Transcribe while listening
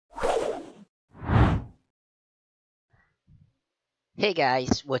Hey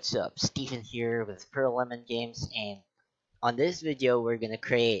guys, what's up? Steven here with Pearl Lemon Games, and on this video we're gonna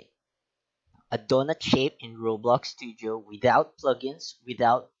create a donut shape in Roblox Studio without plugins,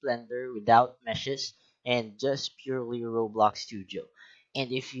 without Blender, without meshes, and just purely Roblox Studio.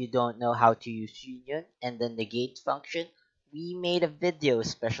 And if you don't know how to use Union and the Negate function, we made a video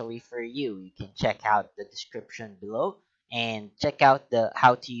especially for you. You can check out the description below and check out the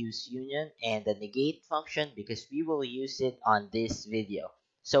how to use Union and the Negate function because we will use it on this video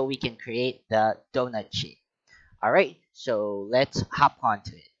so we can create the donut shape. Alright, so let's hop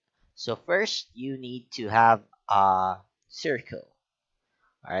onto it. So first you need to have a circle.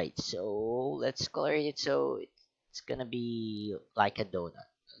 Alright, so let's color it so it's gonna be like a donut.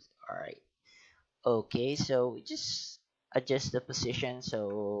 Alright. Okay, so we just adjust the position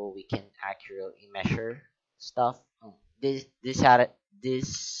so we can accurately measure stuff. This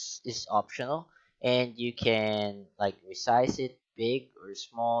is optional, and you can like resize it big or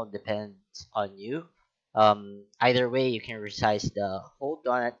small depends on you. Either way, you can resize the whole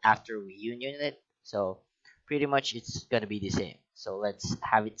donut after we union it. So pretty much it's gonna be the same. So let's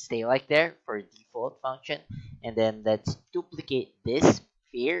have it stay like there for default function, and then let's duplicate this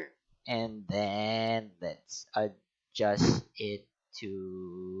sphere and then let's adjust it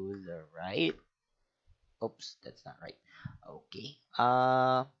to the right. Oops, that's not right. Okay.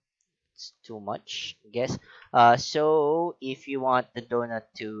 It's too much, I guess. So if you want the donut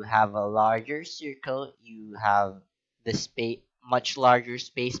to have a larger circle, you have the space, much larger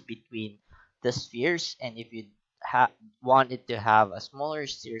space between the spheres, and if you want it to have a smaller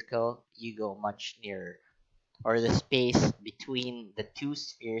circle, you go much nearer, or the space between the two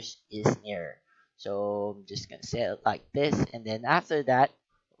spheres is nearer. So I'm just gonna set it like this, and then after that,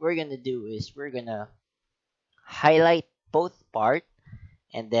 what we're gonna do is we're gonna highlight both part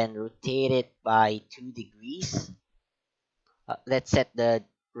and then rotate it by 2 degrees. Let's set the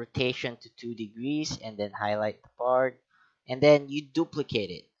rotation to 2 degrees and then highlight the part, and then you duplicate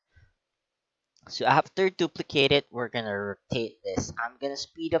it. So after duplicate it, we're gonna rotate this. I'm gonna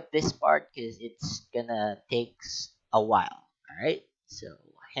speed up this part because it's gonna takes a while. Alright, so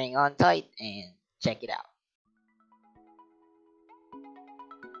hang on tight and check it out.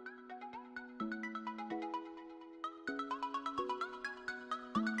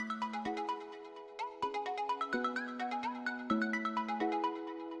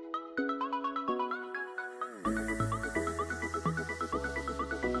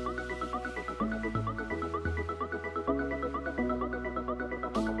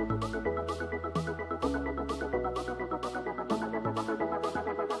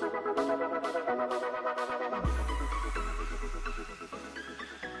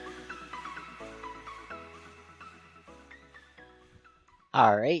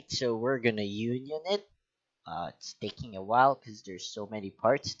 Alright, so we're gonna union it. It's taking a while because there's so many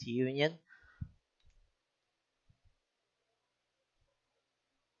parts to union.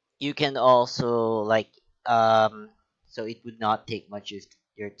 You can also so it would not take much of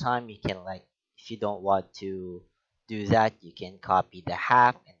your time. You can like, if you don't want to do that, you can copy the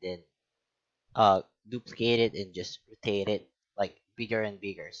half and then duplicate it and just rotate it like bigger and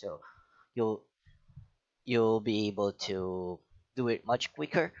bigger, so you'll you'll be able to do it much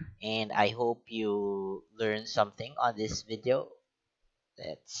quicker. And I hope you learn something on this video.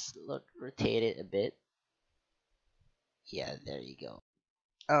 Let's rotate it a bit. Yeah, there you go.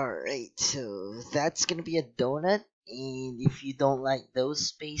 Alright, so that's gonna be a donut, and if you don't like those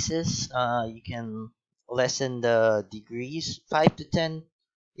spaces, you can lessen the degrees 5 to 10.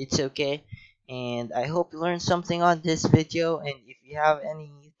 It's okay. And I hope you learned something on this video, and if you have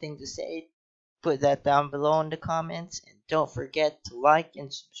anything to say, put that down below in the comments, and don't forget to like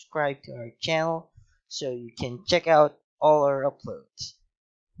and subscribe to our channel so you can check out all our uploads.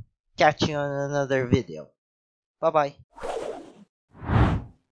 Catch you on another video. Bye bye.